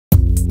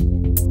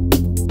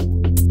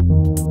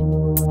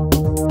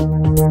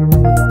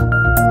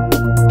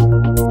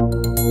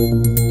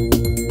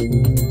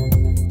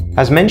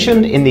As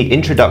mentioned in the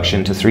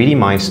Introduction to 3D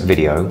Mice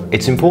video,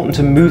 it's important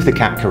to move the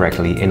cap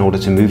correctly in order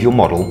to move your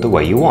model the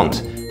way you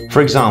want.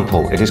 For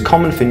example, it is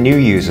common for new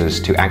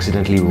users to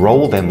accidentally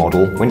roll their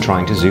model when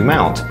trying to zoom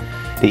out.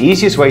 The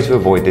easiest way to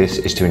avoid this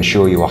is to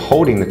ensure you are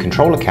holding the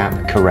controller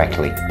cap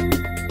correctly.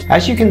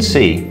 As you can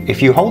see,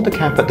 if you hold the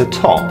cap at the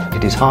top,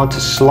 it is hard to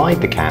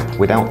slide the cap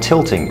without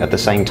tilting at the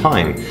same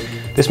time.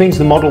 This means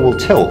the model will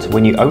tilt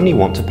when you only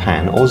want to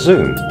pan or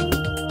zoom.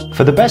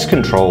 For the best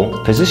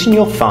control, position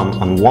your thumb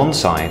on one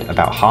side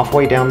about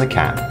halfway down the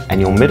cap and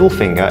your middle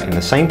finger in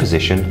the same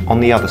position on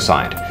the other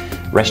side.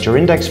 Rest your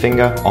index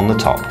finger on the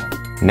top.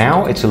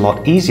 Now it's a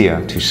lot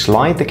easier to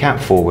slide the cap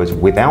forward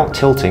without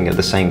tilting at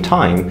the same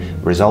time,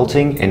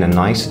 resulting in a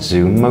nice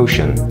zoom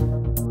motion.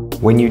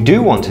 When you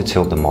do want to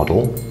tilt the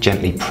model,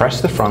 gently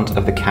press the front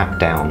of the cap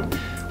down.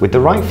 With the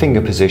right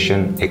finger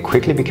position, it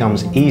quickly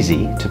becomes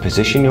easy to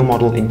position your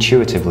model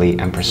intuitively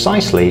and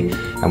precisely,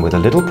 and with a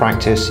little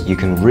practice, you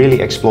can really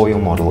explore your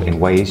model in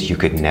ways you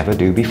could never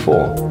do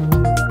before.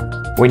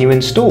 When you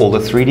install the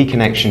 3D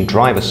Connection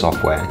driver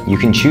software, you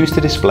can choose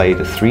to display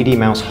the 3D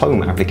Mouse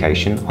Home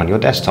application on your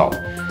desktop.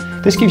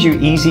 This gives you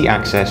easy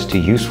access to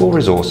useful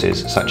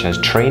resources such as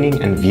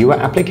training and viewer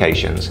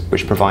applications,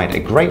 which provide a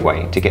great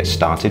way to get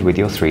started with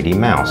your 3D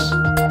mouse.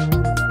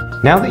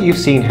 Now that you've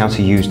seen how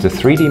to use the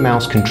 3D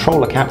Mouse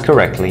controller cap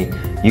correctly,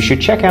 you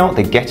should check out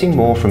the Getting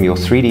More from Your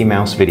 3D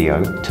Mouse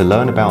video to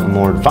learn about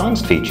more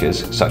advanced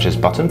features such as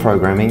button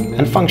programming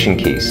and function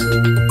keys.